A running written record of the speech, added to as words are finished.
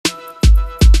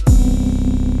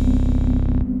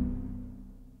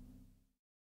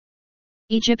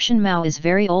Egyptian Mau is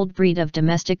very old breed of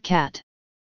domestic cat.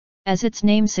 As its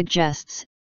name suggests,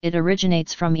 it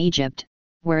originates from Egypt,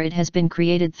 where it has been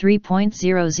created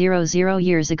 3,000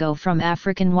 years ago from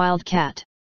African wild cat.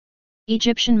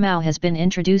 Egyptian Mau has been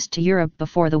introduced to Europe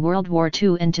before the World War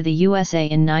II and to the USA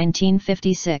in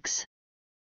 1956.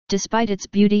 Despite its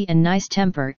beauty and nice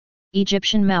temper,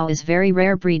 Egyptian Mau is very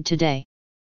rare breed today.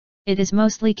 It is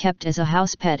mostly kept as a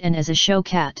house pet and as a show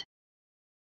cat.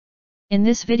 In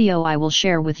this video I will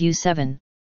share with you 7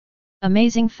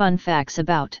 amazing fun facts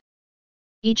about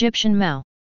Egyptian Mau.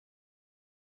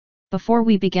 Before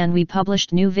we begin, we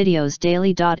published new videos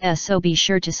daily, so be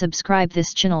sure to subscribe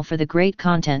this channel for the great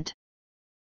content.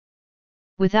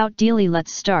 Without delay,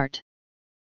 let's start.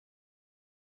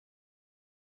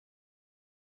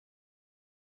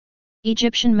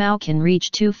 Egyptian Mau can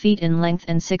reach 2 feet in length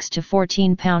and 6 to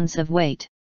 14 pounds of weight.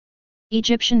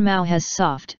 Egyptian Mau has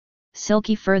soft,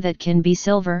 silky fur that can be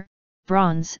silver,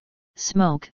 bronze,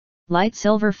 smoke, light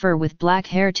silver fur with black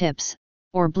hair tips,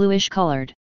 or bluish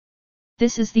colored.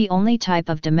 This is the only type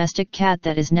of domestic cat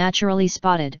that is naturally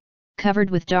spotted, covered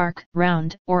with dark,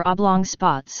 round, or oblong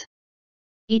spots.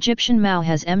 Egyptian Mau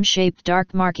has M-shaped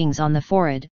dark markings on the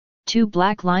forehead, 2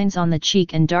 black lines on the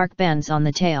cheek and dark bands on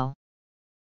the tail.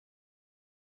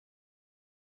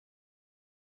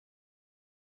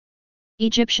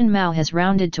 Egyptian Mau has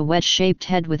rounded to wedge-shaped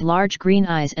head with large green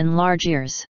eyes and large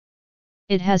ears.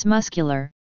 It has muscular,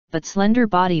 but slender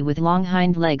body with long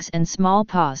hind legs and small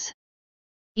paws.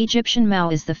 Egyptian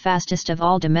Mau is the fastest of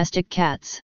all domestic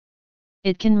cats.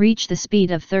 It can reach the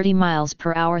speed of 30 miles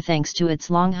per hour thanks to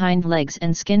its long hind legs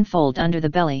and skin fold under the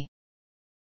belly.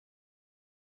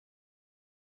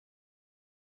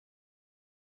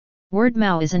 Word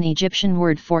Mau is an Egyptian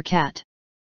word for cat.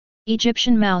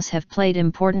 Egyptian Maus have played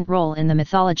important role in the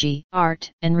mythology,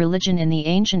 art, and religion in the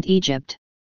ancient Egypt.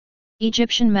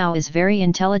 Egyptian Mau is very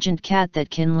intelligent cat that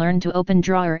can learn to open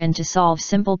drawer and to solve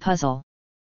simple puzzle.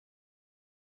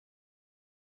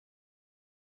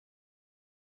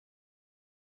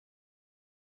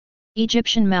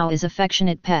 Egyptian Mau is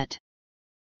affectionate pet.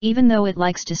 Even though it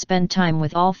likes to spend time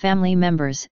with all family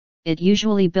members, it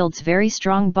usually builds very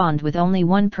strong bond with only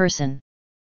one person.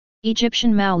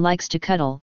 Egyptian Mau likes to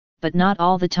cuddle, but not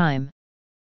all the time.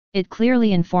 It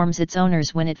clearly informs its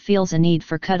owners when it feels a need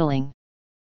for cuddling.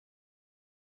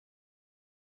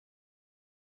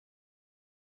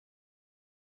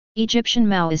 Egyptian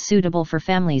Mau is suitable for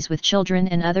families with children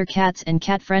and other cats and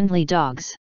cat-friendly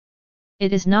dogs.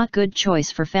 It is not good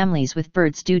choice for families with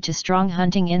birds due to strong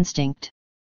hunting instinct.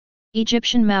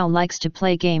 Egyptian Mau likes to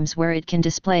play games where it can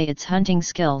display its hunting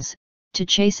skills, to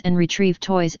chase and retrieve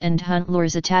toys and hunt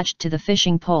lures attached to the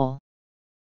fishing pole.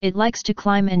 It likes to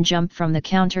climb and jump from the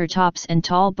countertops and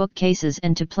tall bookcases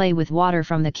and to play with water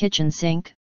from the kitchen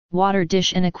sink, water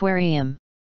dish and aquarium.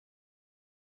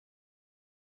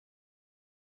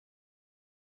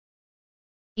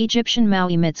 Egyptian Mau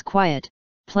emits quiet,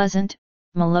 pleasant,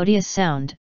 melodious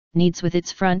sound, kneads with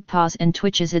its front paws and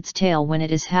twitches its tail when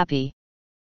it is happy.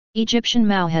 Egyptian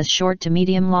Mau has short to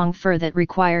medium long fur that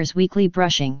requires weekly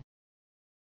brushing.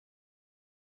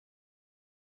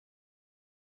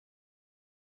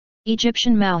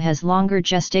 Egyptian Mau has longer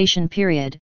gestation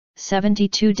period,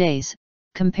 72 days,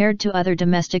 compared to other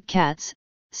domestic cats,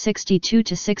 62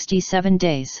 to 67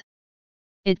 days.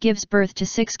 It gives birth to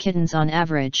 6 kittens on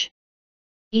average.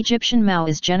 Egyptian Mau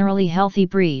is generally healthy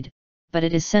breed, but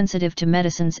it is sensitive to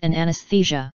medicines and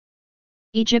anesthesia.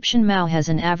 Egyptian Mau has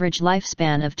an average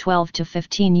lifespan of 12 to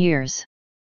 15 years.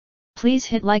 Please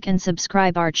hit like and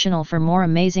subscribe our channel for more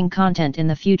amazing content in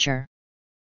the future.